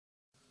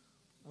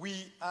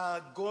we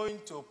are going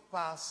to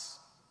pass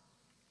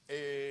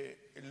a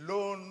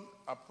loan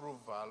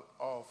approval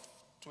of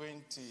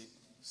 $27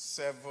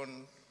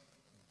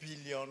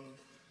 billion.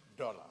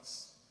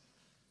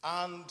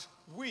 And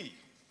we,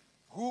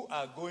 who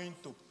are going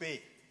to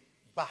pay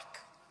back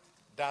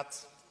that,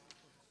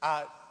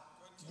 are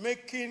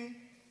making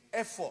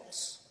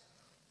efforts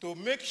to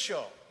make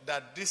sure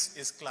that this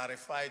is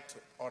clarified to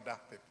other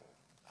people.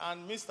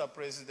 And Mr.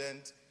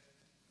 President,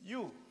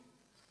 you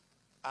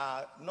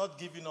are not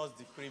giving us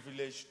the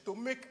privilege to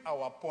make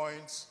our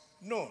points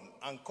known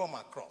and come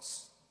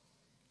across.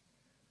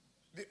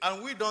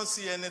 And we don't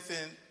see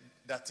anything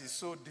that is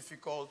so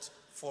difficult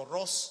for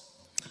us.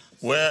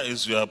 Where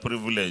is your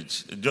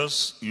privilege?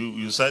 Just,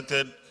 you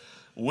cited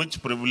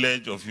which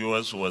privilege of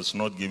yours was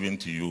not given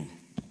to you?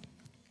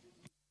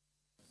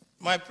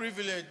 My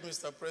privilege,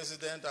 Mr.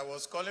 President, I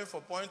was calling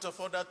for point of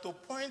order to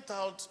point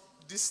out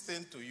this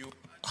thing to you.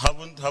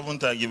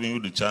 Haven't I given you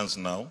the chance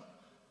now?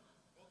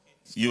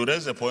 You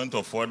raised a point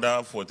of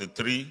order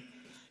 43.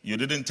 You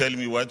didn't tell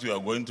me what you are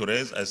going to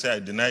raise. I said I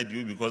denied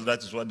you because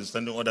that is what the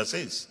standing order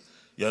says.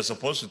 You are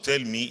supposed to tell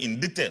me in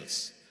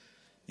details.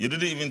 You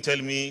didn't even tell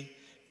me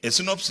a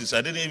synopsis.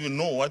 I didn't even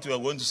know what you are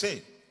going to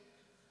say.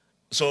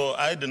 So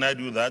I denied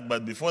you that,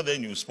 but before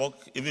then you spoke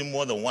even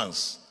more than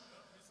once.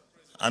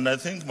 And I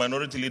think,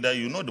 Minority Leader,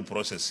 you know the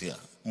process here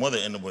more than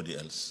anybody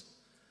else.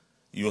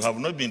 You have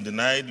not been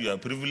denied your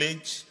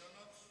privilege.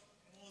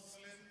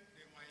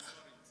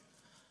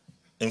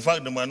 In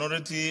fact, the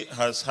minority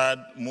has had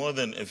more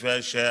than a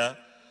fair share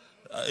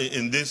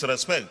in this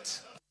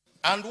respect.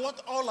 And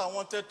what all I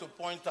wanted to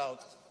point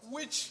out,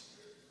 which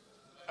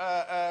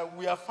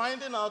we are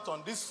finding out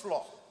on this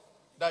floor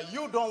that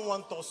you don't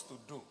want us to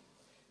do,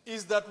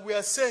 is that we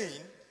are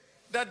saying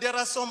that there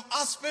are some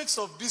aspects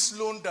of this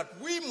loan that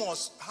we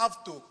must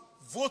have to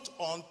vote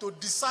on to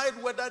decide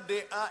whether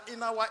they are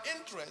in our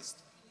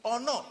interest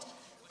or not.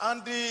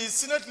 And the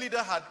Senate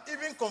leader had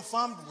even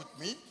confirmed with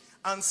me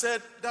and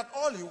said that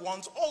all he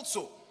wants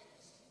also,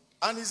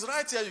 and he's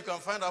right here, you can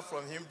find out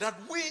from him, that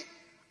we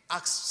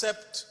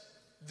accept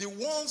the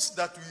ones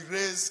that we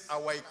raise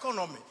our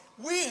economy.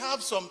 We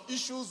have some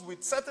issues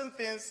with certain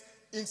things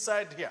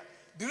inside here.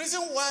 The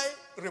reason why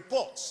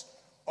reports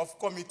of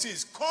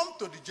committees come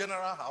to the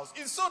General House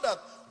is so that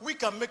we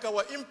can make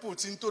our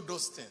inputs into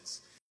those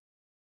things.